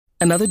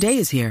Another day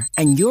is here,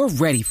 and you're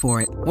ready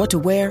for it. What to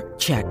wear?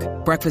 Check.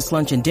 Breakfast,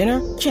 lunch, and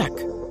dinner? Check.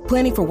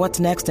 Planning for what's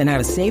next and how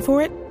to save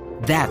for it?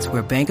 That's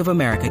where Bank of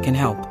America can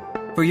help.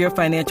 For your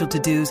financial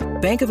to-dos,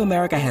 Bank of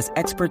America has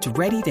experts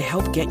ready to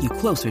help get you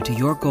closer to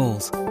your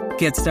goals.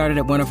 Get started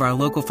at one of our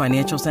local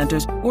financial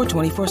centers or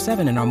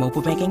 24/7 in our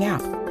mobile banking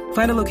app.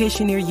 Find a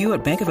location near you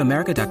at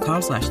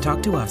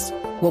bankofamerica.com/talktous.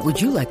 What would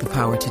you like the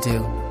power to do?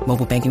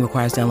 Mobile banking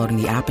requires downloading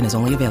the app and is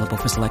only available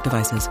for select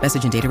devices.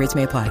 Message and data rates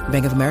may apply.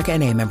 Bank of America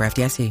N.A., member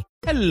FDIC.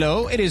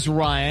 Hello, it is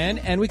Ryan,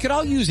 and we could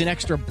all use an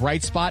extra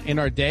bright spot in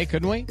our day,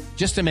 couldn't we?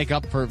 Just to make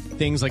up for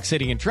things like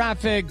sitting in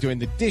traffic, doing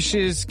the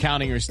dishes,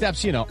 counting your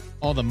steps,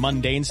 all the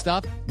mundane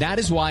stuff. That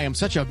is why I'm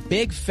such a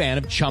big fan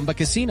of Chumba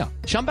Casino.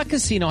 Chumba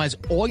Casino has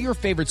all your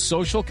favorite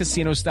social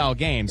casino-style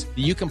games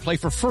that you can play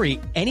for free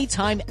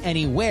anytime,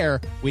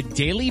 anywhere with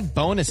daily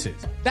bonuses.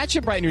 That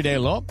should brighten your day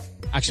a little.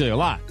 Actually, a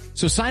lot.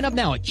 So sign up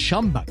now at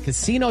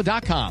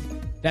ChumbaCasino.com.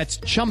 That's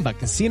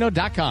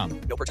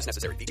ChumbaCasino.com. No purchase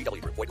necessary.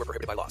 VGW Group. Void where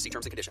prohibited by law. See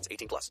terms and conditions.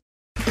 18+.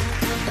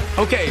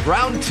 Okay,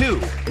 round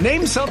two.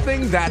 Name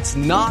something that's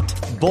not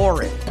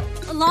boring.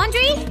 A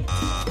laundry?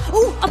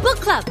 Ooh, a book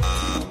club.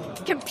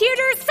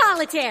 Computer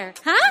solitaire,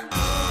 huh?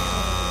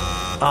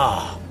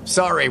 Ah,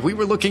 sorry. We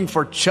were looking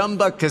for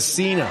Chumba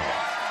Casino.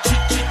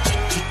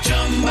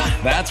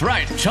 That's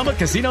right.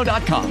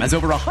 ChumbaCasino.com has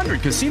over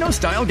 100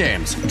 casino-style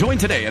games. Join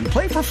today and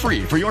play for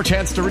free for your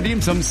chance to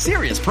redeem some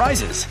serious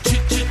prizes.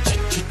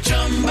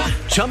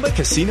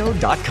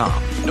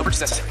 ChumbaCasino.com. No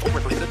purchase necessary. Void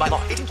where prohibited by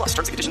law. 18+.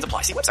 Terms and conditions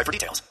apply. See website for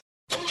details.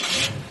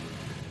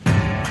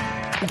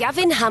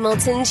 Gavin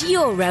Hamilton's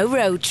Euro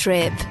Road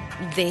Trip.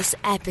 This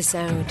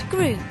episode,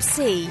 Group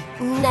C,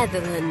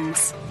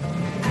 Netherlands.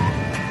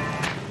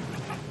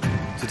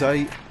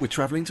 Today, we're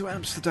travelling to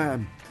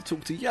Amsterdam to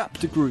talk to Jaap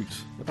de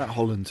Groot about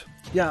Holland.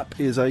 Jaap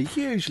is a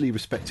hugely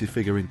respected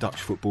figure in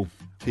Dutch football.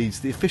 He's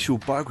the official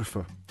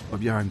biographer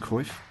of Johan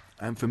Cruyff,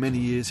 and for many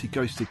years he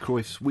ghosted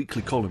Cruyff's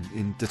weekly column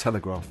in De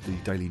Telegraaf, the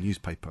daily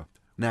newspaper.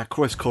 Now,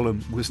 Cruyff's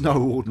column was no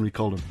ordinary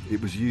column.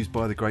 It was used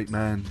by the great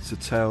man to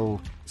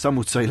tell, some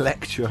would say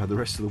lecture, the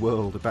rest of the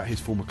world about his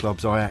former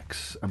clubs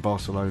Ajax and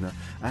Barcelona,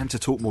 and to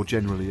talk more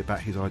generally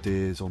about his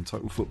ideas on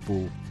total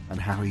football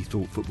and how he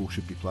thought football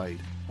should be played.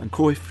 And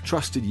Cruyff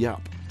trusted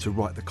Jaap to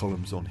write the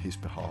columns on his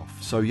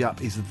behalf. So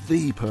Jaap is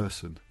the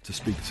person to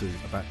speak to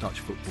about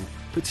Dutch football,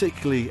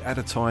 particularly at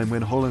a time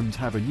when Holland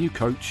have a new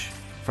coach,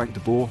 Frank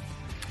de Boer,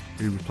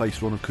 who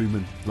replaced Ronald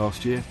Koeman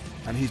last year,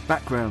 and his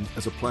background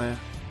as a player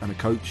and a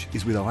coach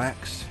is with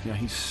Ajax.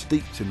 He's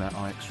steeped in that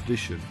Ajax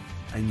tradition,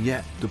 and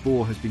yet de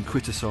Boer has been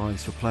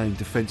criticised for playing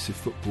defensive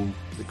football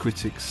that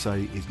critics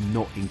say is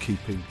not in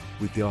keeping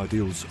with the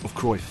ideals of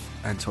Cruyff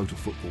and total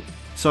football.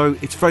 So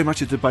it's very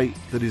much a debate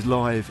that is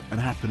live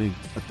and happening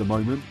at the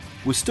moment.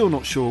 We're still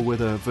not sure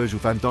whether Virgil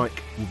van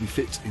Dijk will be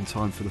fit in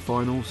time for the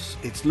finals.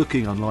 It's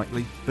looking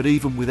unlikely, but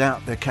even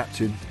without their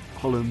captain,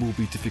 Holland will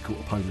be difficult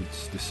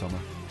opponents this summer.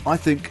 I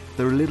think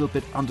they're a little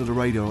bit under the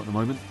radar at the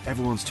moment.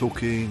 Everyone's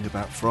talking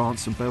about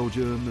France and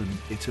Belgium and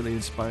Italy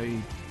and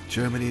Spain,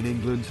 Germany and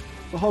England.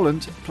 But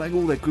Holland are playing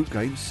all their group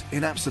games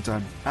in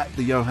Amsterdam at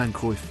the Johan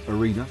Cruyff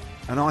Arena,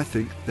 and I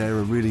think they're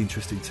a really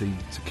interesting team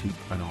to keep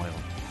an eye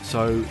on.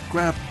 So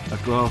grab a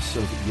glass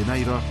of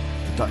Jenever,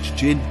 the Dutch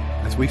gin,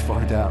 as we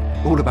find out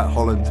all about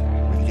Holland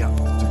with Jaap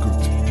de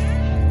Groot.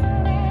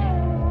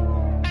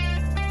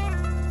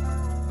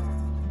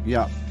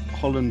 Yeah,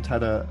 Holland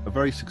had a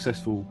very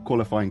successful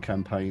qualifying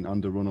campaign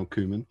under Ronald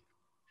Koeman,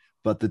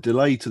 but the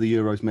delay to the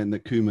Euros meant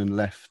that Koeman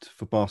left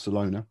for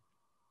Barcelona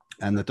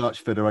and the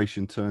Dutch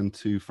Federation turned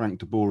to Frank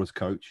de Boer as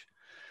coach.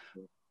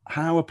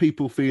 How are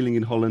people feeling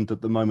in Holland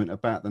at the moment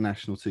about the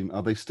national team?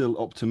 Are they still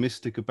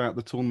optimistic about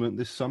the tournament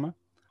this summer?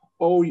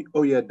 Oh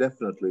yeah,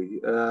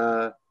 definitely.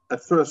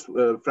 At first,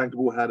 Frank de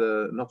Boer had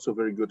a not so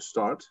very good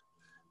start,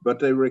 but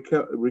they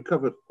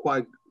recovered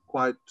quite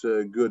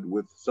good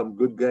with some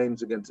good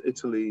games against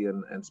Italy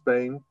and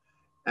Spain.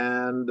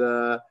 And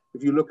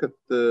if you look at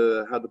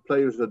how the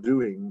players are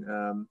doing,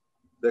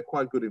 they're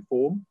quite good in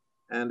form.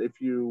 And if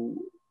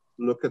you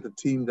look at the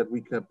team that we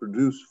can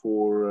produce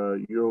for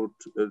Euro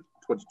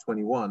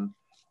 2021,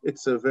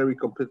 it's a very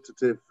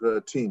competitive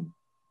team.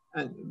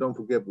 And don't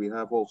forget, we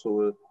have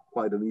also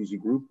quite an easy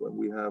group, and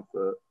we have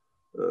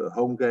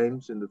home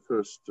games in the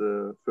first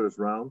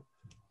round.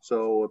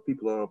 So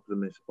people are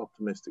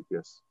optimistic,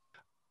 yes.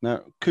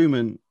 Now,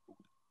 Koeman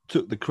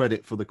took the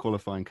credit for the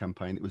qualifying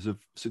campaign. It was a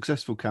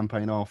successful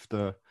campaign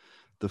after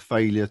the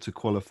failure to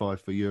qualify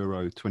for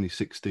Euro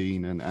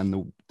 2016 and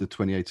the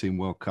 2018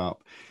 World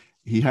Cup.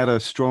 He had a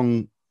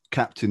strong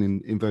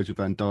captain in Virgil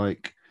van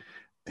Dijk.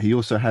 He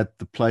also had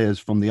the players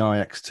from the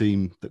Ajax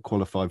team that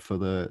qualified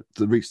that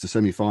reached the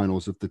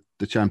semi-finals of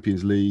the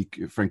Champions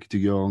League, Frenkie de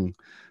Jong,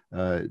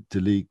 De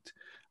Ligt,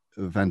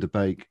 Van der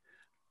Beek.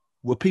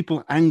 Were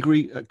people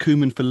angry at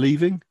Koeman for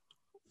leaving?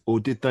 Or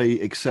did they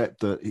accept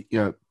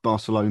that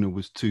Barcelona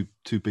was too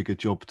big a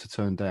job to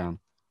turn down?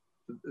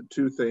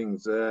 Two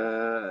things.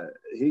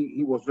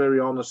 He was very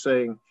honest,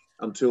 saying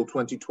until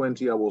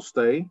 2020 I will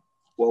stay.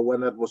 Well, when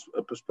that was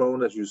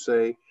postponed, as you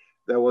say,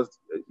 there was,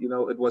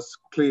 it was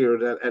clear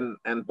that,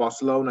 and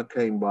Barcelona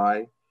came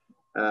by.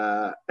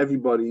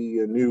 Everybody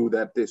knew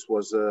that this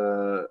was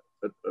a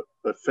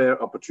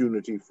fair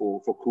opportunity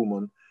for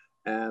Koeman,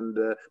 and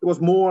there was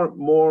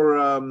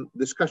more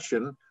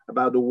discussion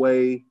about the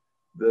way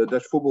the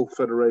Dutch Football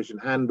Federation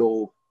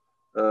handled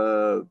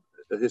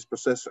his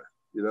successor.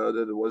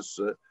 There was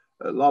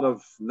a lot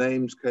of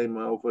names came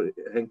over.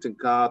 Henk ten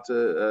Kate,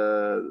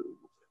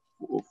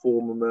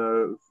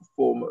 former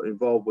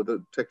involved with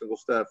the technical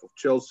staff of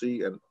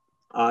Chelsea and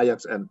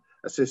Ajax, and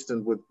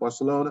assistant with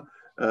Barcelona.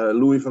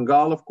 Louis van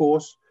Gaal, of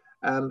course,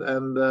 and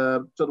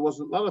so there was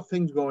a lot of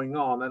things going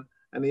on. And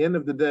at the end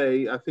of the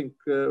day, I think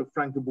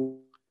Frank de Boer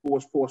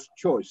was forced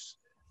choice,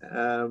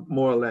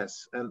 more or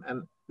less.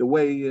 And the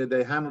way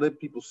they handled it,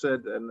 people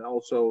said, and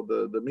also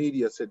the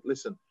media said,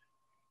 listen,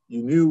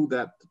 you knew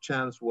that the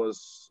chance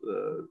was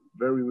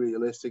very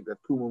realistic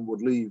that Koeman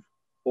would leave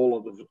all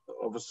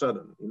of a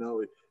sudden.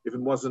 If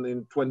it wasn't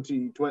in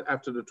 2020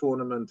 after the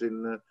tournament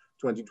in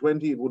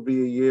 2020, it would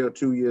be a year or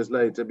 2 years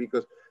later,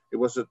 because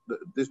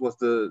this was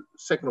the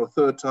second or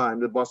third time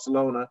that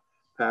Barcelona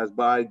passed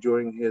by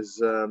during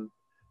his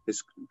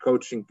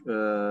coaching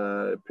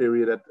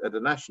period at the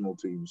national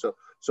team.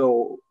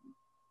 So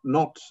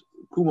not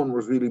Koeman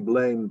was really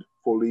blamed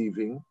for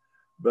leaving,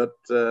 but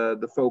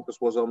the focus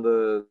was on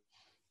the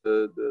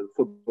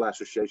Football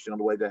Association, on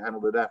the way they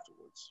handled it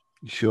afterwards.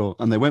 Sure,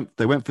 and they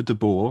went for De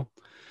Boer,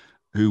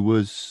 who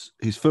was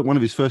one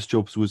of his first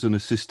jobs was an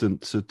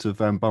assistant to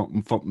Van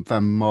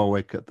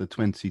Marwijk at the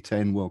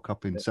 2010 World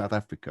Cup in South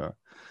Africa.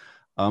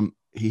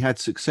 He had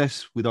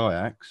success with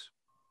Ajax,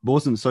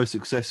 wasn't so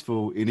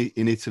successful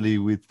in Italy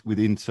with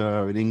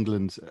Inter, in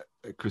England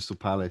at Crystal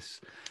Palace.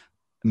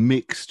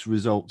 Mixed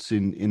results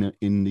in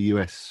the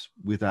US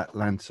with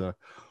Atlanta.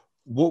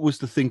 What was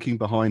the thinking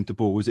behind De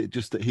Boer? Was it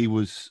just that he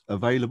was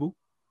available?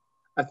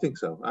 I think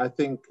so. I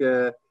think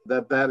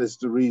that is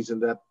the reason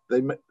that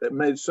they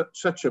made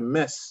such a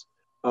mess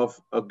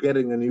of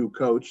getting a new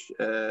coach.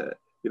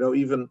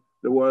 Even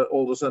there were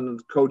all of a sudden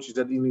coaches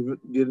that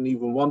didn't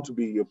even want to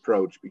be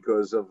approached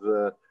because of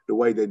the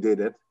way they did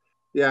it.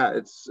 Yeah,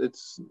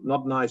 it's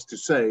not nice to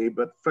say,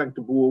 but Frank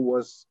de Boer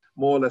was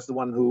more or less the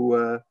one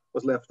who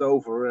was left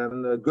over,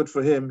 and good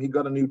for him. He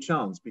got a new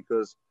chance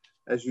because,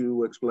 as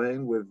you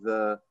explained, with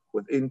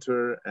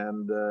Inter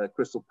and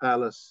Crystal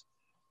Palace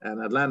and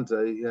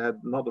Atlanta, he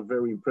had not a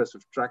very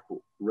impressive track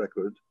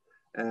record.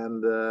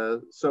 And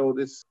so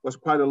this was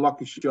quite a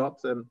lucky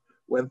shot. And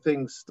when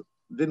things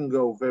didn't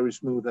go very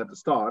smooth at the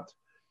start,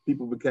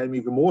 people became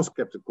even more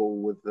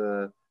skeptical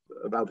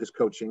about his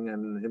coaching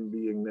and him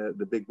being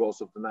the big boss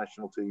of the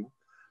national team.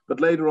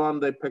 But later on,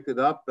 they picked it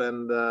up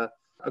and, the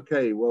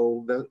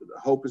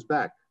hope is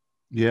back.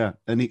 Yeah,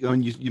 and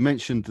you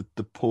mentioned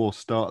the poor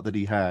start that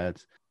he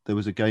had. There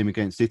was a game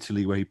against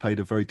Italy where he played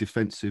a very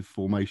defensive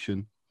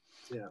formation.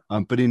 Yeah.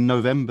 But in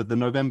November, the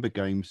November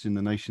games in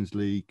the Nations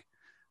League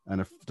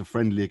and the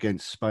friendly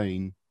against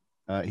Spain,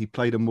 he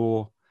played a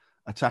more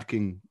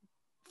attacking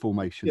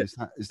formation. Yes.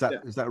 Is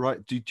that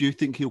right? Do you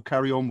think he'll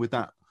carry on with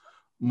that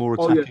more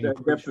attacking? Oh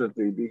yeah,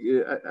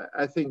 definitely.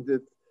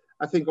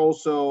 I think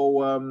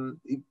also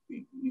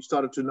he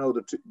started to know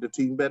the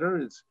team better.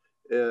 It's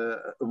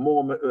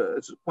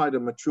it's quite a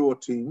mature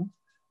team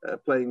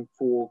playing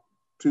for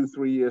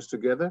 2-3 years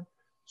together.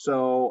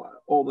 So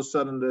all of a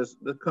sudden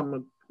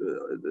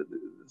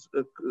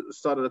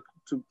started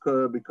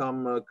to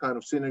become a kind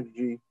of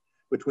synergy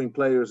between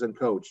players and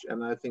coach,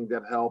 and I think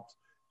that helped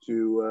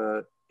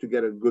to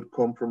get a good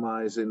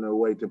compromise in the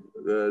way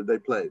they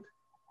played.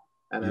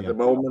 And at the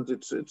moment,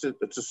 it's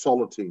a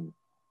solid team.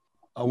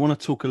 I want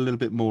to talk a little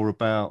bit more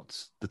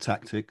about the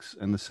tactics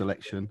and the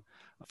selection.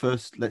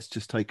 First, let's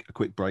just take a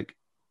quick break.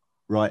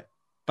 Right,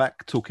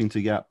 back talking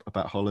to Jaap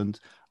about Holland.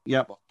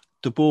 Jaap,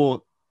 De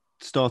Boer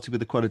started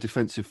with quite a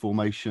defensive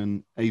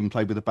formation, even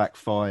played with a back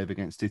five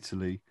against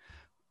Italy,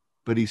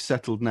 but he's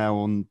settled now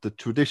on the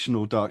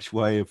traditional Dutch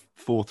way of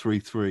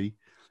 4-3-3.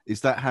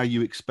 Is that how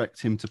you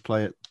expect him to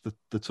play at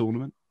the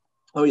tournament?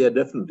 Oh yeah,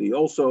 definitely.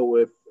 Also,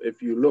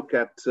 if you look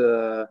at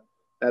the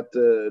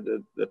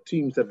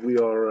teams that we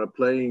are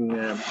playing,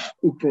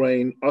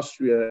 Ukraine,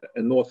 Austria,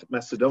 and North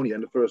Macedonia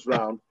in the first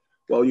round,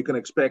 well, you can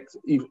expect,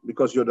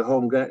 because you're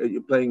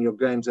you're playing your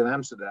games in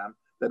Amsterdam,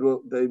 they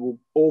will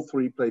all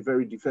three play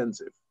very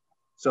defensive.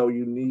 So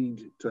you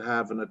need to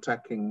have an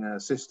attacking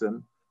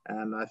system,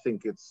 and I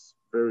think it's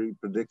very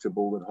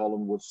predictable that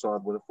Holland would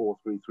start with a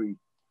 4-3-3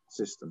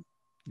 system.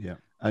 Yeah,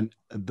 and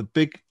the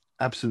big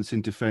absence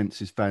in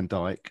defence is Van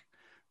Dijk.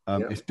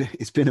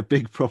 It's been a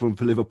big problem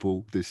for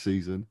Liverpool this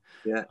season.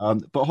 Yeah.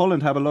 But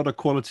Holland have a lot of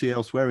quality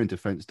elsewhere in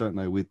defence, don't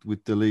they?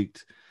 With De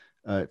Ligt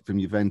from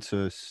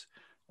Juventus,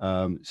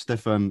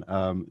 Stefan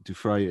de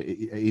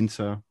Vrij at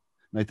Inter,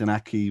 Nathan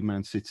Ake,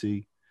 Man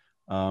City.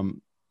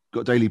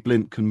 Got Daley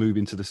Blind can move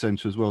into the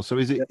centre as well. So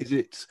is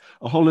it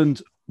a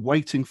Holland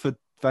waiting for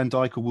Van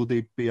Dijk, or will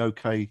they be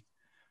okay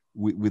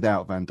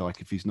without Van Dijk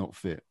if he's not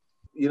fit?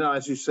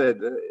 As you said,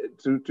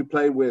 to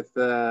play with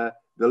De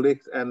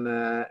Ligt and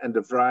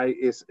De Vrij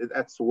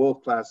that's a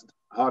world class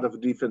heart of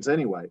defense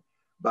anyway.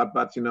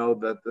 but you know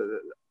that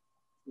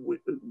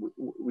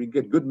we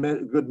get good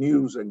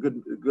news and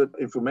good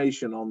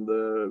information on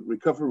the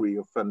recovery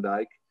of Van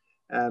Dijk,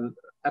 and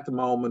at the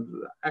moment,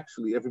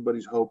 actually,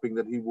 everybody's hoping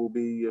that he will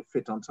be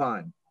fit on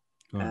time,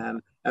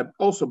 and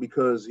also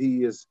because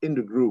he is in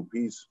the group,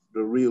 he's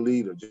the real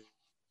leader, just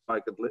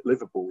like at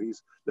Liverpool.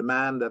 He's the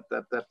man that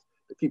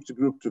keeps the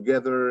group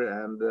together,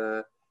 and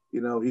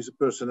you know, he's a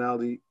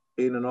personality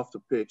in and off the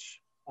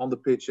pitch, on the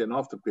pitch and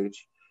off the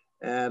pitch,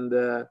 and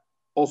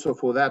also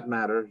for that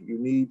matter, you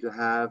need to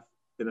have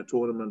in a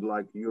tournament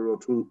like Euro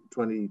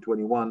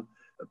 2021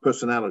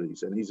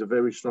 personalities, and he's a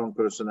very strong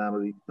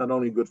personality, not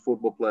only a good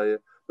football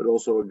player, but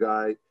also a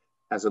guy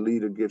as a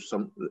leader gives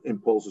some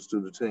impulses to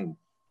the team.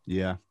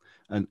 Yeah,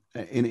 and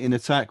in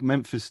attack,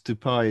 Memphis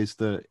Depay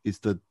is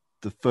the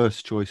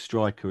first choice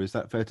striker. Is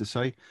that fair to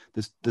say?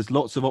 There's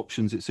lots of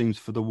options, it seems,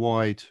 for the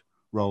wide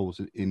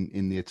roles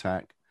in the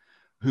attack.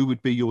 Who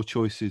would be your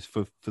choices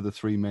for the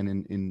three men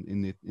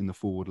in the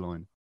forward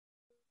line?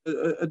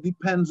 It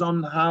depends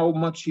on how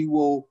much he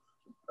will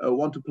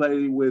want to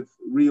play with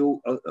real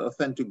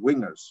authentic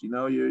wingers. You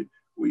know,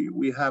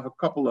 we have a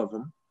couple of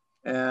them,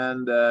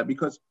 and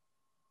because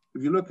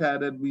if you look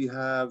at it, we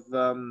have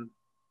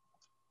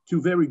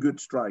two very good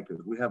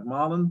strikers. We have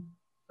Malen,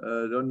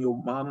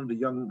 Daniel Malen, the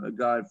young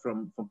guy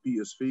from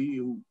PSV,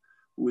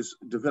 who is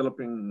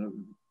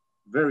developing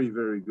very,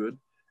 very good.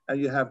 And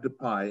you have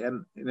Depay.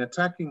 And in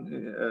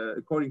attacking,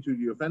 according to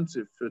the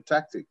offensive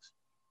tactics,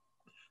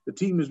 the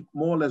team is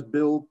more or less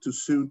built to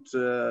suit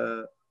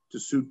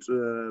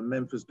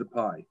Memphis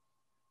Depay.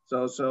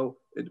 So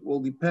it will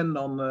depend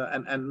on,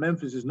 and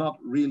Memphis is not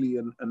really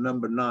a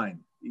number 9.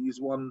 He's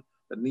one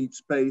that needs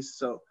space.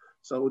 So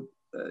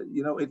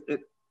you know,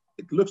 it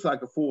looks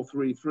like a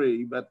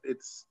 4-3-3, but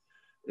it's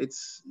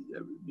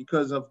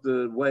because of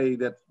the way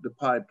that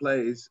Depay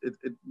plays,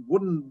 it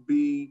wouldn't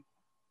be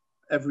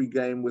every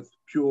game with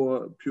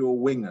pure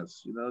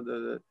wingers, you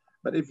know.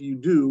 But if you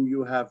do,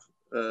 you have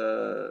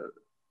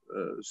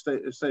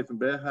Steven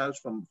Berghuis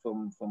from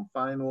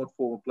Feyenoord,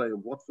 former player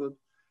of Watford,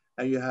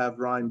 and you have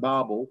Ryan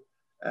Babel,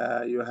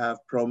 you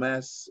have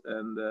Promes,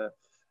 and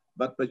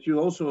but you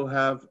also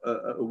have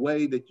a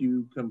way that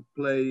you can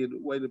play, the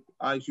way that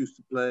I used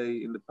to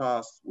play in the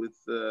past with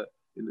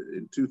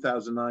in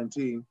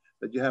 2019,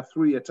 that you have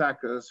 3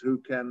 attackers who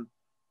can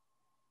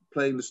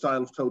play in the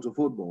style of total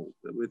football.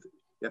 With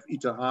you have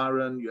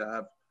Iataren, you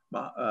have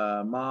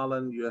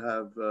Malen, you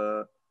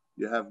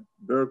have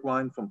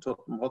Bergwijn from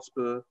Tottenham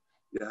Hotspur,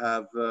 you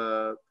have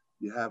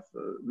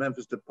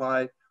Memphis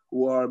Depay,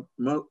 who are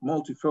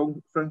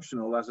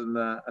multifunctional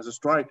as a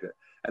striker,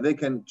 and they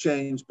can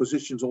change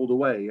positions all the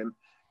way.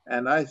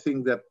 And I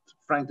think that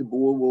Frank de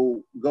Boer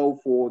will go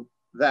for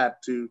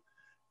that to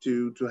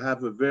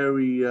have a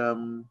very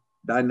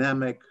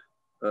dynamic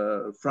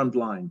front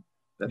line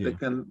that they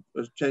can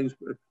change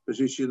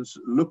positions,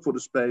 look for the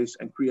space,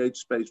 and create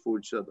space for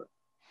each other.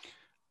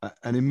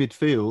 And in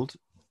midfield,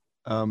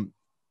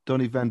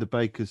 Donny van der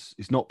Beek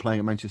is not playing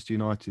at Manchester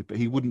United, but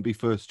he wouldn't be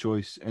first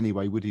choice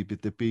anyway, would he?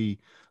 Would there be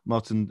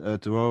Martin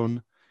de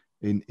Roon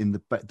in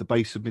the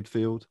base of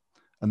midfield,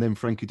 and then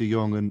Frankie de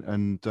Jong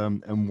and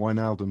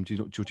Wijnaldum,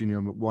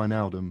 Jorginho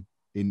Wijnaldum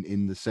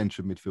in the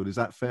centre of midfield? Is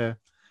that fair?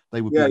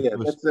 They would be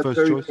the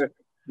first choice. Fair.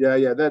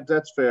 Yeah,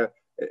 that's fair.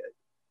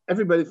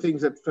 Everybody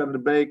thinks that Van der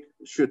Beek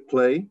should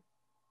play.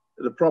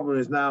 The problem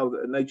is now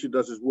that nature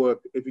does his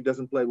work. If he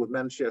doesn't play with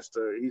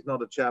Manchester, he's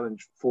not a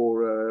challenge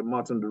for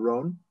Martin de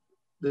Roon.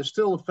 There's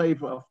still a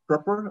favour of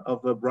Prupper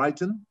of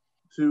Brighton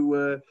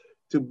to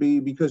be,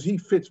 because he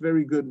fits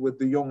very good with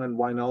De Jong and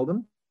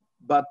Wijnaldum.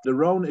 But de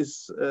Roon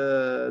is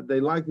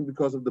they like him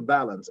because of the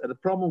balance. And the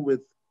problem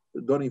with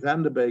Donny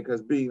van der Beek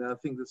has been, I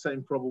think the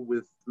same problem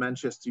with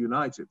Manchester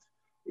United,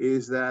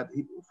 is that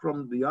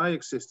from the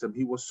Ajax system,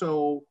 he was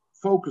so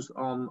focused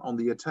on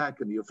the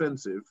attack and the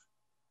offensive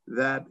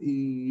that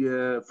he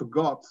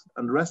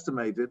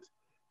underestimated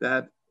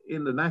that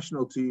in the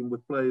national team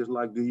with players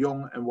like De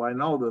Jong and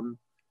Wijnaldum,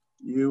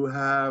 you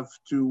have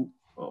to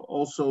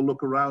also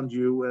look around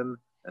you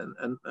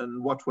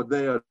and watch what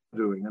they are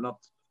doing, and not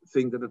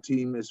think that the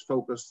team is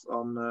focused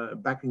on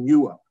backing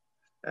you up.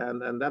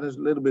 And that is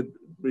a little bit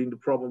been the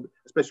problem,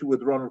 especially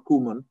with Ronald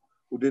Koeman,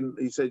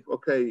 he said,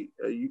 okay,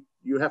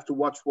 you have to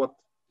watch what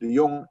De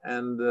Jong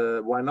and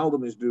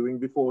Wijnaldum is doing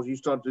before you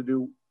start to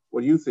do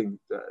what you think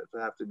to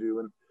have to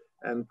do,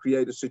 and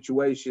create a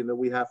situation that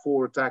we have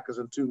 4 attackers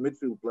and 2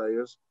 midfield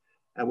players,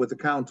 and with the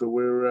counter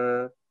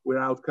we're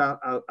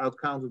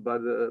out-counted by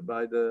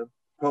the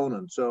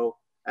opponent. So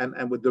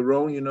and with De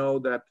Roon, you know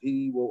that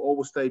he will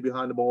always stay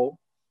behind the ball,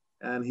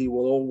 and he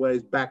will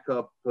always back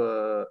up,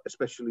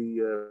 especially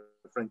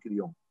Frankie de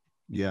Jong.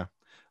 Yeah.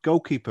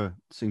 Goalkeeper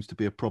seems to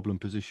be a problem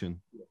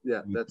position.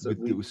 Yeah, that's it.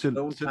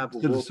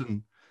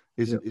 Citizen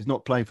is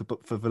not playing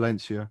for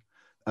Valencia,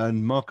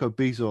 and Marco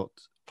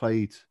Bizot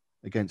played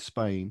against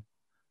Spain.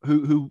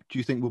 Who do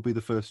you think will be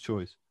the first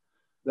choice?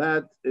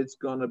 That it's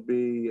gonna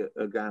be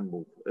a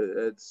gamble.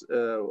 It's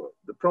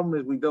the problem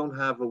is we don't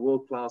have a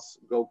world-class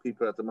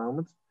goalkeeper at the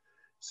moment.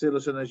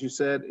 Citizen, as you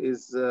said,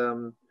 is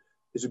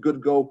is a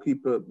good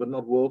goalkeeper, but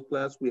not world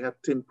class. We have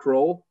Tim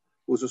Krul,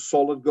 who's a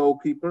solid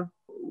goalkeeper.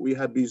 We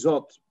had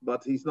Bizot,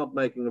 but he's not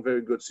making a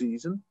very good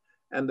season.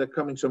 And there are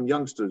coming some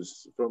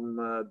youngsters from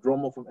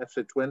Drommel from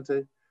FC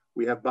Twente.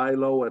 We have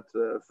Bijlo at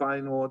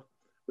Feyenoord.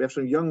 We have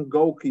some young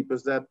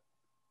goalkeepers that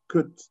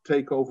could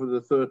take over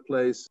the third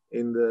place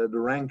in the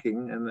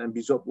ranking, and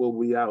Bizot will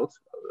be out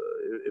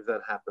if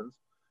that happens.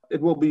 It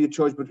will be a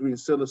choice between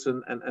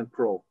Cillessen and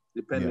Krul,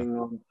 depending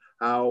on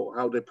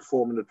how they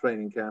perform in the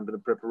training camp and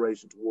the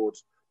preparation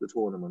towards the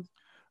tournament.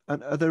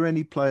 And are there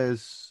any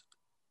players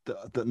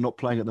that are not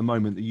playing at the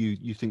moment that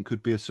you think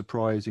could be a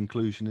surprise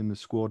inclusion in the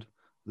squad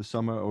this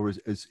summer, or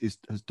has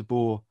De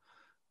Boer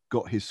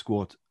got his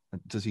squad?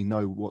 Does he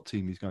know what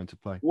team he's going to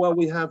play? Well,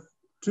 we have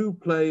two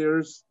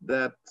players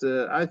that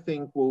I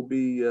think will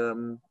be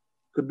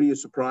could be a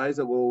surprise.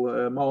 That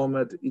will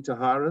Mohamed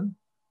Ittiharen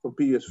from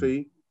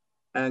PSV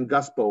and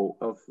Gaspo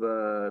of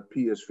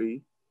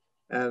PSV,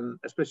 and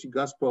especially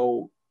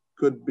Gaspo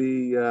could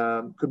be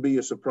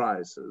a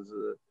surprise.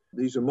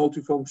 He's a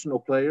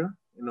multifunctional player.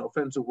 In an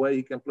offensive way,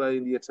 he can play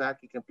in the attack,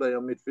 he can play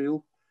on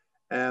midfield,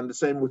 and the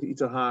same with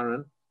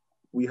Ittiharen.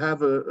 We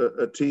have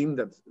a team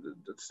that's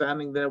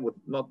standing there with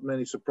not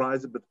many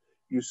surprises, but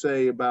you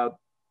say about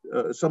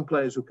some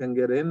players who can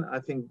get in. I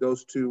think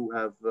those two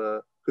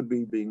could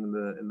be being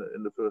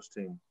in the first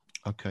team.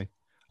 Okay.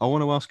 I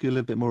want to ask you a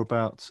little bit more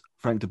about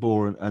Frank de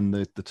Boer and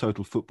the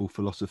total football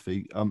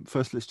philosophy.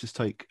 First, let's just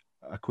take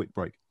a quick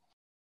break.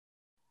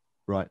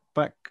 Right,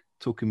 back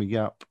talking with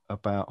Jaap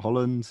about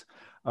Holland.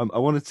 I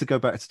wanted to go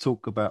back to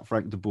talk about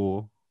Frank de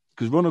Boer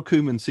because Ronald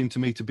Koeman seemed to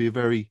me to be a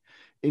very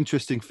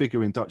interesting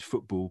figure in Dutch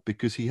football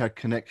because he had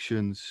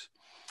connections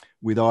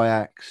with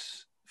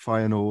Ajax,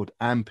 Feyenoord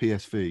and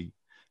PSV.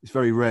 It's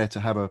very rare to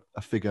have a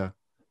figure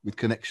with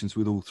connections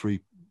with all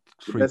three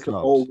clubs.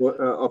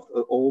 Of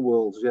all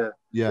worlds, yeah.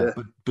 Yeah.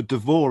 But De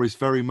Boer is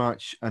very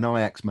much an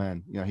Ajax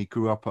man. You know, he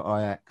grew up at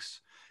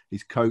Ajax.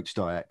 He's coached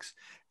Ajax.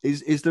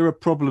 Is there a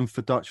problem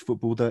for Dutch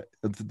football that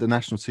the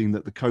national team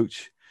that the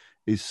coach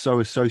is so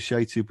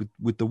associated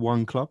with the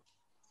one club?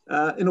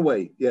 In a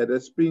way, yeah.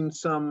 There's been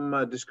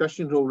some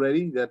discussions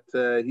already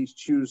that he's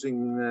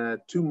choosing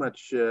too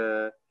much.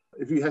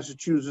 If he has to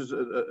choose,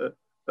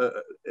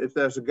 if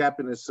there's a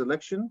gap in his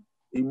selection,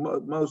 he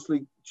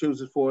mostly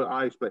chooses for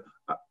Ajax play.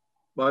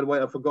 By the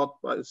way, I forgot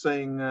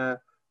saying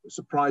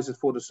surprises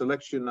for the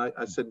selection.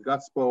 I said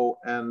Gaspo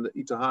and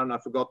Ittiharen. I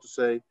forgot to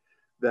say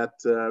that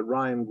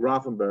Ryan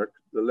Gravenberch,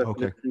 the left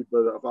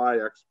keeper of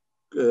Ajax,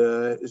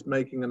 is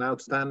making an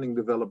outstanding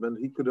development.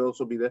 He could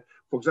also be there.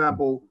 For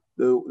example,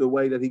 the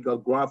way that he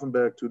got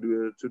Gravenberch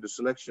to the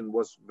selection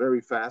was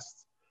very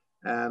fast,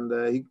 and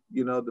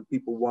the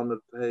people wondered,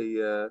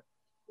 hey,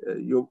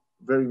 you're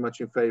very much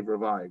in favor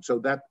of Ajax. So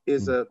that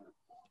is a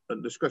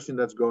discussion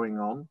that's going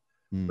on.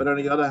 But on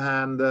the other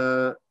hand,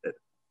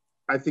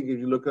 I think if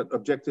you look at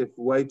objective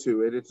way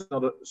to it, it's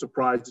not a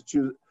surprise to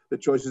choose the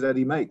choices that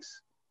he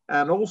makes.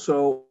 And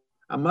also,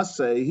 I must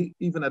say,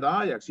 even at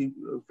Ajax,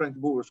 Frank de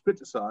Boer was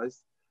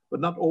criticized, but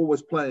not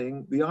always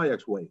playing the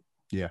Ajax way.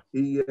 Yeah,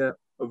 he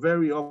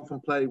very often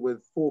played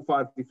with 4 or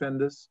 5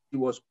 defenders. He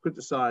was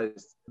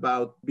criticized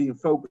about being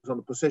focused on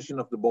the possession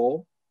of the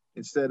ball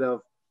instead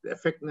of the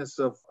effectiveness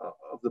of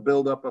the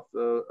build-up of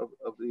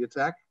the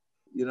attack.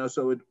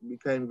 So it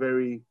became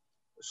very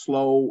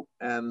slow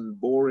and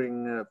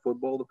boring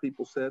football, the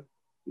people said.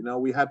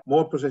 We had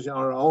more possession on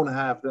our own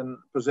half than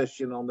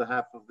possession on the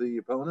half of the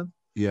opponent.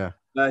 Yeah.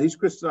 He's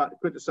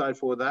criticized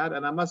for that.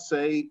 And I must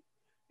say,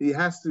 he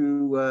has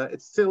to,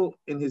 it's still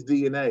in his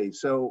DNA.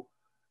 So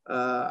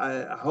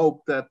I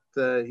hope that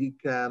he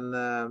can,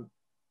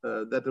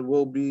 that there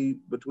will be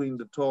between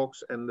the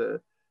talks and the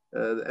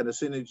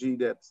synergy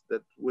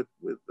that with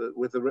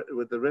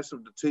the rest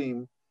of the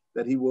team,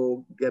 that he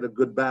will get a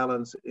good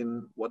balance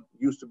in what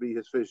used to be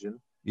his vision.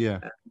 Yeah.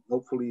 And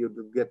hopefully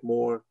you'll get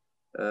more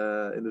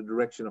in the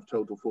direction of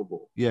total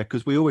football. Yeah,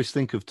 because we always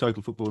think of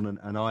total football and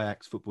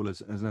Ajax football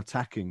as an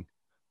attacking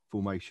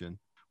formation,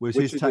 whereas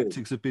his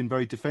tactics have been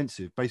very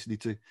defensive.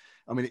 Basically,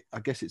 I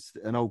guess it's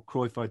an old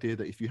Cruyff idea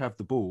that if you have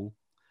the ball,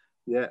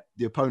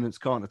 the opponents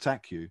can't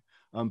attack you.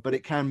 But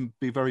it can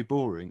be very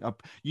boring.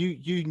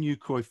 You knew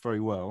Cruyff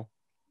very well.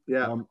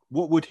 Yeah.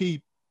 What would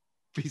he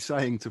be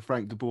saying to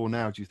Frank de Boer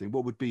now, do you think?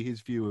 What would be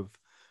his view of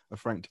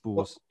Frank de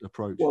Boer's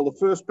approach? Well, the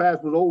first pass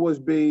would always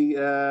be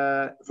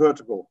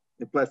vertical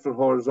in place for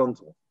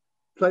horizontal.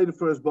 Play the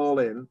first ball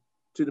in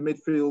to the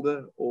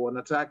midfielder or an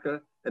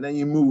attacker, and then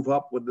you move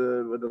up with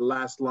the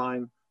last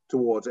line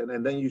towards it,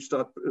 and then you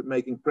start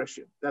making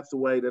pressure. That's the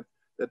way that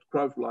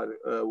Cruyff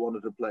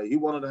wanted to play. He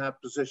wanted to have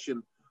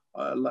possession,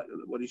 like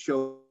what he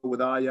showed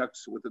with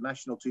Ajax, with the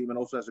national team, and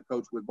also as a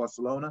coach with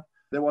Barcelona.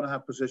 They want to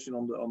have possession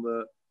on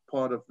the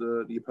part of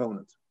the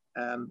opponent.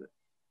 And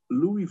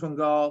Louis van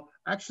Gaal,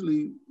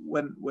 actually,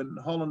 when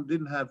Holland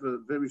didn't have a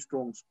very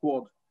strong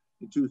squad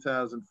in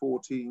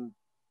 2014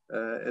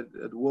 at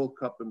the World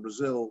Cup in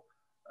Brazil,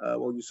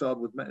 you saw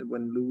it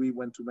when Louis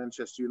went to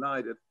Manchester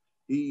United,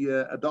 he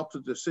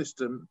adopted the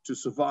system to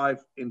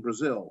survive in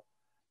Brazil.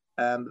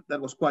 And that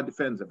was quite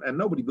defensive. And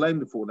nobody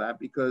blamed them for that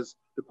because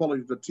the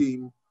quality of the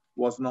team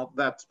was not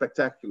that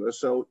spectacular.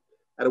 So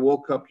at a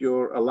World Cup,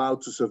 you're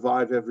allowed to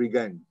survive every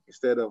game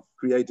instead of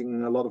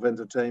creating a lot of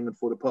entertainment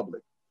for the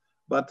public.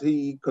 But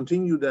he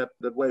continued that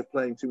way of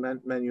playing to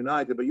Man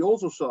United. But you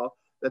also saw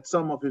that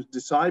some of his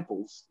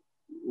disciples,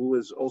 who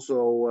is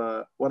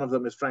also, one of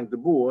them is Frank de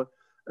Boer,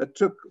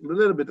 took a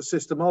little bit the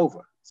system over.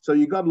 So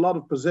you got a lot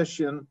of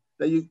possession,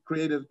 then you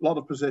created a lot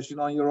of possession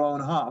on your own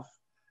half,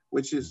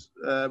 which is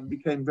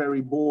became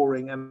very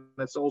boring, and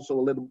that's also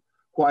a little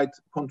quite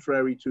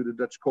contrary to the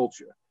Dutch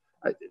culture.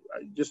 I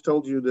just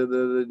told you that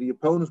the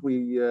opponents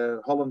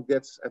Holland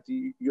gets at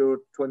the Euro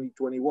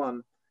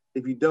 2021,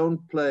 if you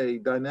don't play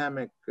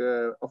dynamic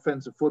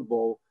offensive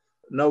football,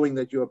 knowing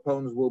that your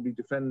opponents will be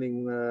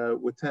defending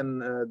with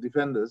 10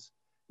 defenders,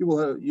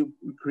 you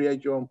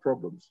create your own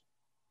problems.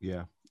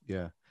 Yeah.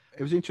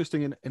 It was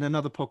interesting in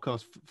another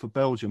podcast for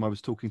Belgium. I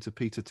was talking to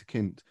Peter de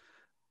Kint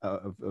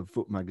of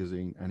Foot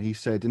Magazine, and he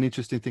said an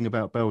interesting thing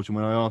about Belgium.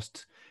 When I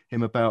asked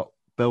him about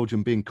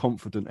Belgium being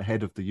confident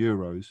ahead of the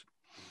Euros,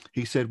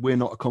 he said, "We're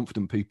not a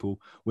confident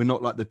people. We're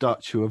not like the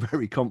Dutch, who are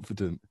very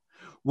confident."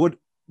 Why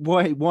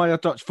are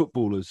Dutch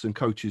footballers and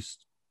coaches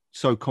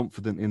so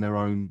confident in their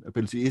own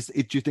ability?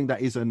 Do you think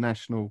that is a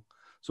national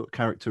sort of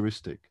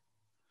characteristic?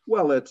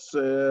 Well, it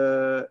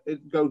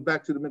goes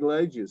back to the Middle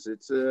Ages.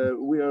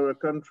 We are a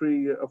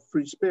country of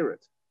free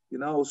spirit. You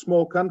know, a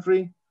small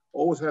country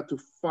always had to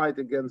fight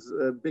against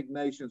big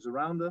nations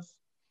around us,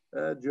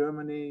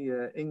 Germany,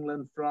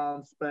 England,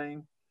 France,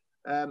 Spain,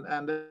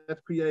 and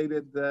that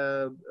created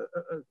a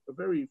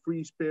very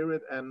free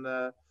spirit and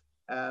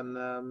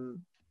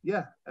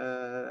you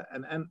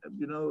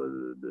know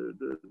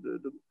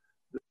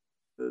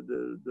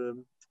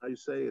the how you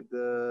say it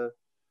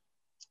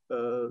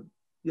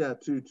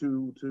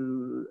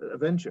to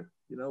adventure.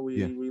 You know,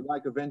 we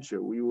like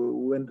adventure. We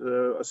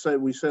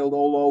sailed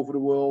all over the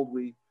world.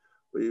 We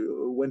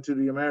went to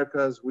the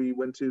Americas. We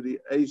went to the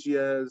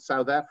Asia,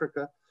 South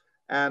Africa,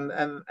 and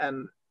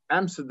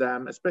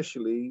Amsterdam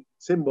especially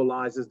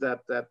symbolizes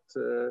that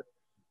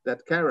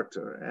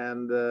character.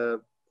 And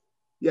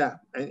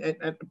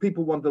and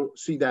people want to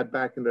see that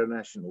back in their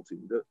national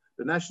team.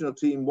 The national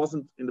team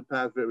wasn't in the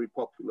past very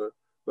popular.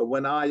 But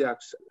when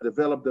Ajax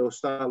developed their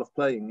style of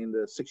playing in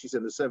the 60s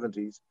and the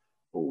 70s,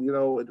 you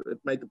know, it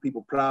made the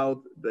people proud.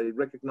 They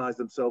recognized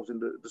themselves in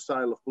the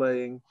style of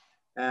playing.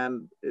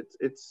 And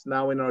it's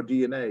now in our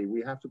DNA.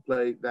 We have to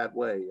play that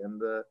way.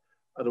 And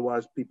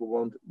otherwise, people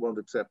won't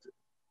accept it.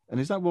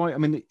 And is that why, I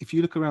mean, if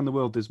you look around the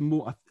world,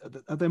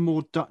 are there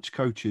more Dutch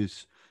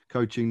coaches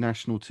coaching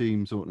national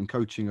teams and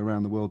coaching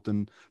around the world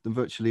than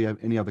virtually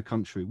any other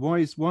country?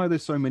 Why are there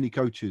so many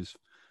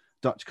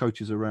Dutch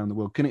coaches around the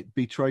world? Can it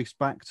be traced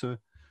back to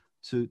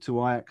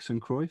Ajax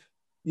and Cruyff?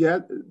 Yeah,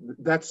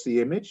 that's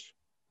the image.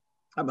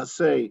 I must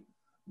say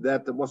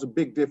that there was a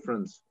big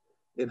difference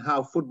in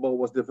how football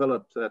was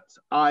developed at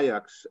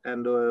Ajax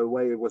and the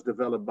way it was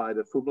developed by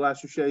the Football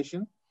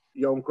Association.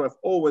 Johan Cruyff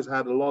always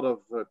had a lot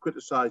of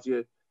criticized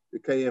the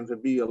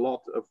KNVB, a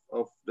lot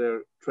of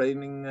their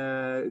training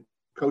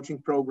coaching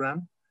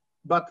program.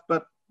 But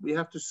we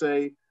have to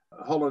say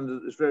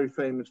Holland is very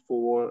famous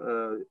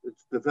for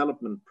its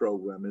development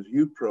program, its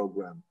youth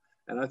program.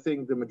 And I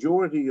think the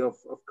majority of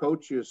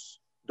coaches,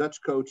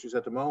 Dutch coaches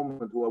at the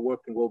moment who are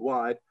working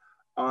worldwide,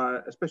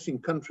 are especially in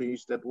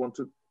countries that want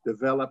to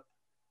develop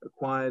a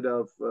kind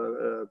of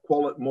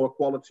more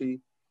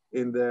quality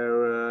in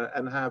their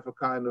and have a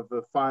kind of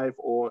a 5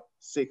 or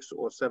 6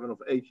 or 7 or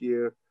 8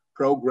 year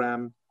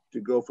program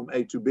to go from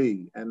A to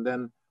B. And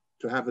then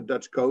to have a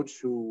Dutch coach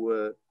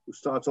who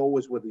starts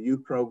always with a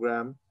youth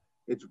program,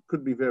 it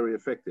could be very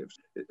effective.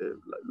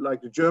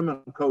 Like the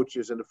German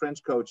coaches and the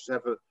French coaches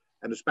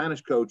and the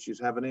Spanish coaches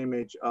have an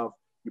image of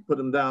you put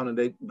them down and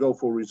they go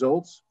for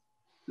results.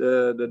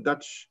 The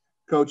Dutch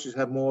coaches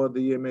have more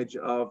the image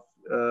of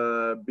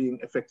being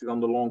effective on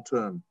the long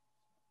term.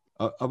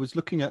 I was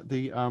looking at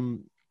the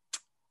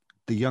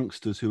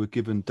youngsters who were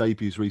given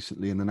debuts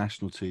recently in the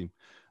national team.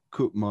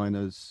 Koop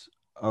Meiners,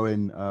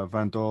 Owen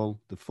Van Daal,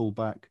 the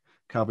fullback,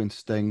 Calvin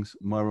Stengs,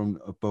 Myron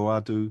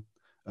Boadu,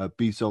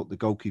 Bizot, the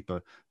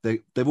goalkeeper.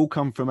 They've all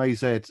come from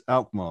AZ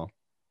Alkmaar.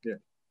 Yeah.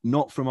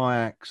 Not from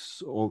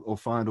Ajax or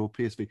Feyenoord or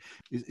PSV.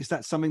 Is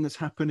that something that's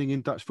happening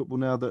in Dutch football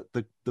now, that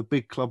the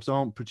big clubs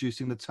aren't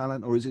producing the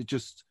talent, or is it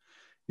just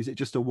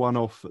a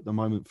one-off at the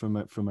moment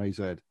from AZ?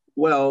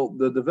 Well,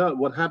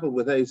 what happened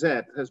with AZ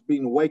has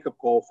been a wake-up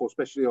call for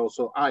especially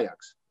also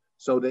Ajax.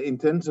 So they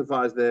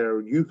intensified their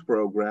youth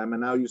program,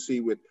 and now you see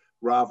with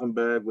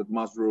Ravenberg, with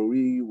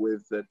Mazraoui,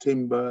 with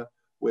Timber,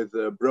 with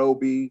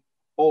Broby,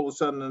 all of a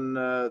sudden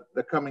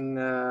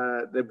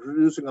they're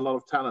producing a lot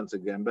of talents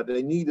again, but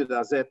they needed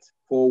AZ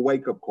for a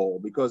wake-up call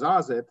because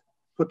AZ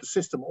put the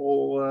system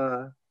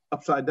all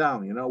upside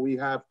down. You know, we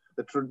have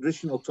the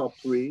traditional top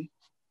 3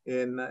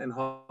 in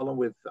Holland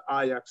with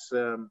Ajax,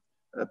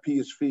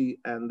 PSV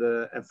and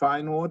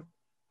Feyenoord,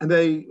 and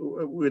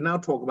we now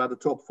talk about the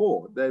top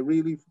 4. They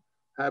really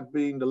have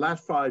been the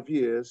last 5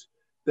 years.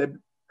 They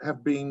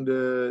have been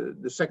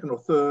the second or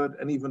third,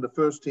 and even the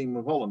first team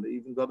of Holland. They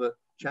even got a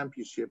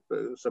championship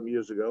some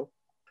years ago,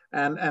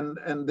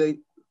 and they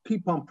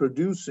keep on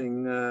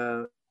producing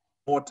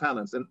more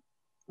talents. And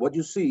what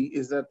you see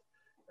is that,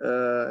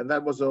 and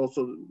that was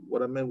also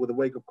what I meant with the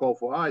wake-up call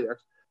for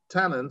Ajax.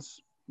 Talents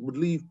would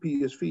leave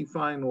PSV,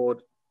 Feyenoord,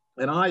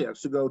 and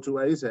Ajax to go to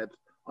AZ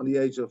on the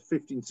age of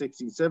 15,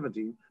 16,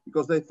 17,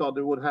 because they thought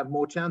they would have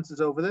more chances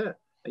over there.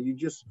 And you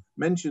just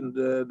mentioned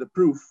the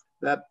proof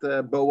that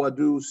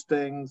Boadu,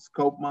 Stengs,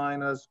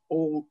 Koopmeiners,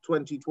 all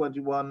 20,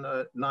 21,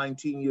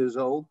 19 years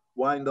old,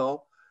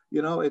 Wijndal.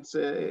 You know, it's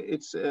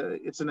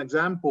an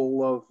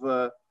example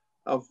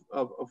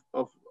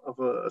of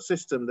a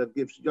system that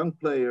gives young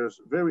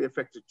players very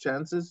effective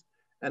chances,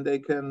 and they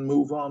can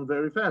move on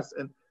very fast.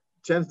 And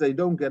chance they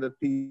don't get at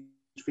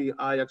PSV,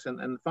 Ajax,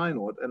 and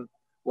Feyenoord. And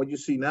what you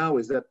see now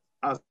is that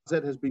AZ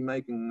has been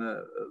making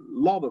a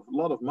lot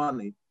of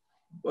money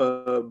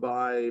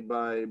by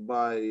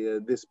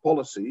this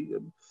policy.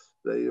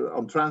 They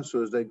on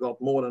transfers they got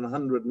more than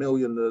 100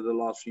 million the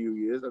last few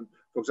years, and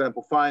for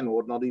example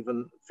Feyenoord not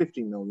even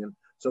 15 million.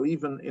 So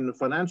even in a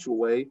financial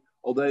way,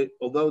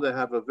 although they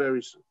have a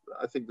very,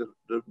 I think the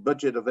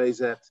budget of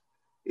AZ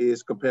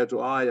is compared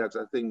to Ajax,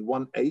 I think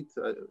 1/8.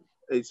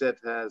 AZ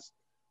has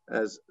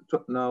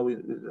now we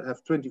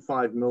have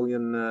 25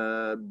 million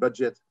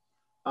budget.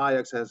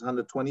 Ajax has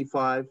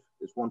 125.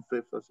 It's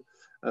 1/5.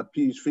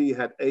 PSV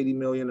had 80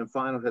 million and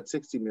Feyenoord had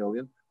 60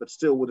 million. But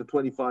still, with the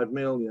 25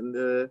 million,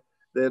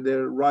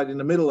 they're right in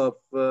the middle of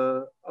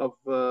the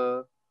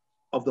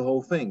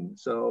whole thing.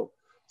 So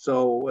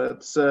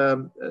it's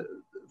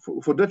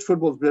for Dutch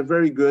football, it's been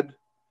very good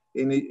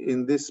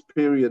in this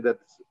period that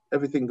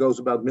everything goes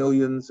about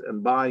millions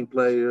and buying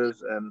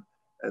players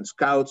and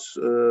scouts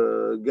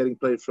getting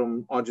players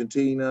from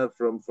Argentina,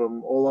 from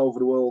all over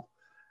the world.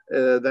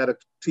 That a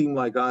team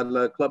like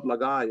a club like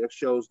Ajax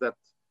shows that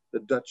the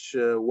Dutch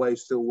way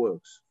still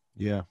works.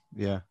 Yeah.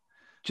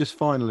 Just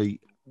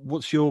finally,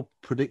 what's your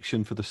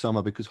prediction for the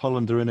summer? Because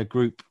Holland are in a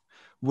group,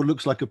 what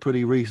looks like a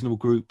pretty reasonable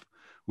group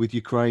with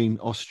Ukraine,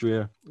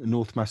 Austria,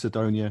 North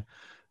Macedonia,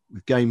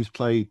 games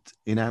played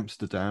in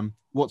Amsterdam.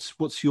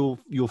 What's your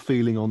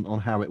feeling on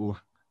how it will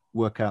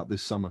work out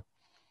this summer?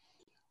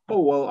 Oh,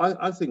 well,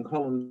 I think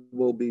Holland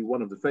will be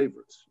one of the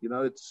favorites. You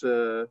know, it's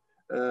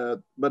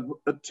but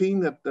a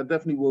team that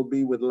definitely will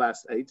be with the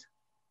last 8.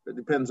 It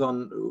depends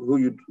on who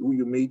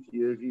you meet.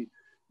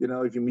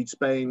 If you meet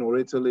Spain or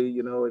Italy,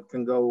 it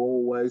can go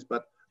all ways.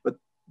 But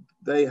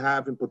they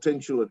have in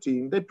potential a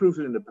team. They proved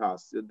it in the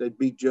past. They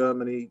beat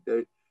Germany.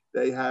 They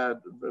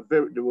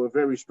were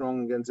very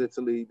strong against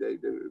Italy. They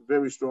were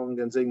very strong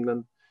against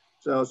England.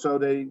 So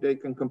they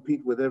can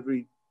compete with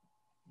every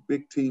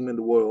big team in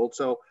the world.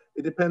 So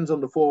it depends on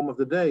the form of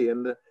the day.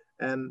 And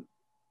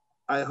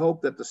I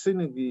hope that the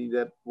synergy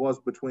that was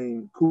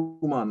between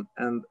Koeman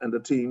and the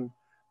team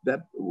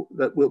that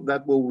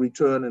will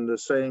return in the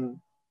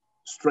same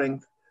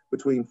strength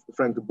between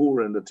Frank de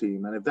Boer and the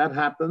team. And if that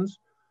happens,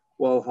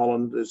 well,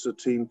 Holland is a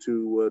team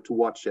to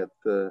watch at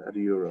the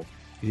Euro.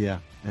 Yeah,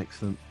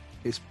 excellent.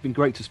 It's been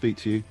great to speak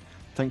to you.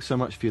 Thanks so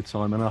much for your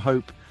time, and I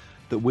hope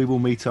that we will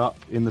meet up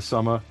in the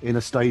summer in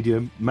a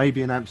stadium,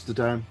 maybe in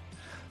Amsterdam,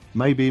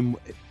 maybe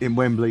in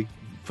Wembley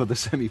for the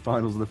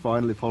semi-finals and the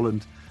final if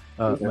Holland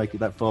make it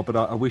that far. But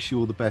I wish you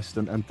all the best,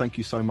 and thank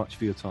you so much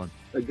for your time.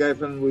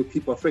 Gavin, we'll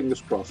keep our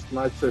fingers crossed.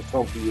 Nice to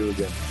talk to you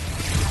again.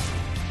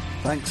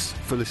 Thanks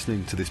for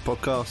listening to this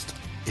podcast.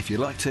 If you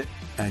liked it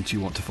and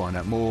you want to find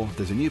out more,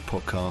 there's a new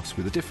podcast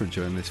with a different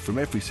journalist from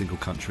every single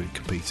country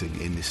competing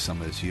in this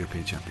summer's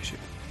European Championship.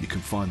 You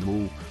can find them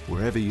all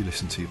wherever you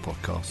listen to your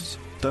podcasts.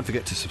 Don't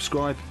forget to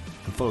subscribe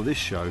and follow this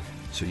show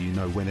so you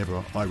know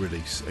whenever I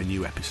release a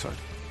new episode.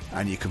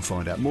 And you can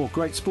find out more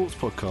great sports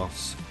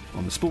podcasts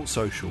on the Sports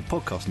Social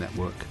Podcast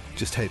Network.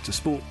 Just head to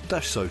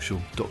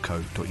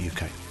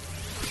sport-social.co.uk.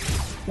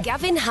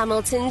 Gavin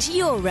Hamilton's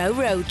Euro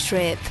Road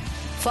Trip.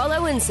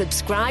 Follow and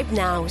subscribe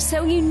now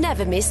so you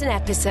never miss an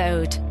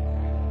episode.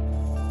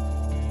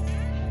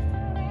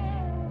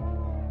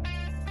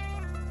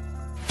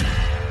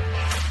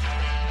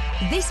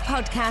 This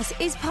podcast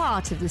is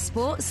part of the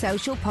Sports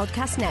Social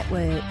Podcast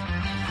Network.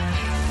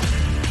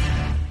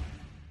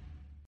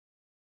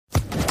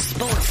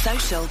 Sports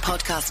Social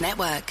Podcast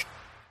Network.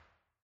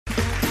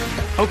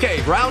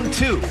 Okay, round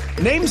 2.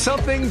 Name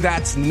something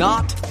that's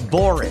not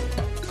boring.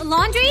 A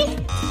laundry?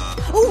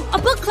 Ooh, a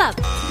book club.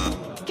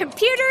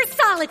 Computer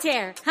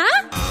solitaire,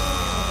 huh?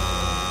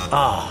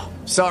 Ah,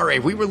 sorry,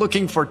 we were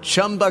looking for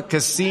Chumba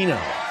Casino.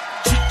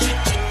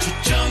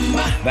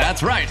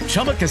 That's right,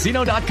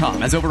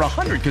 ChumbaCasino.com has over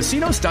 100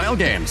 casino-style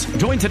games.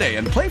 Join today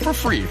and play for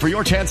free for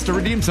your chance to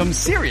redeem some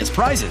serious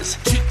prizes.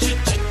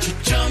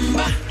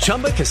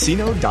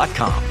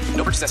 ChumbaCasino.com.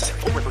 No purchase necessary.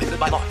 Void where prohibited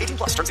by law. 18+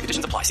 terms and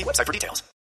conditions apply. See website for details.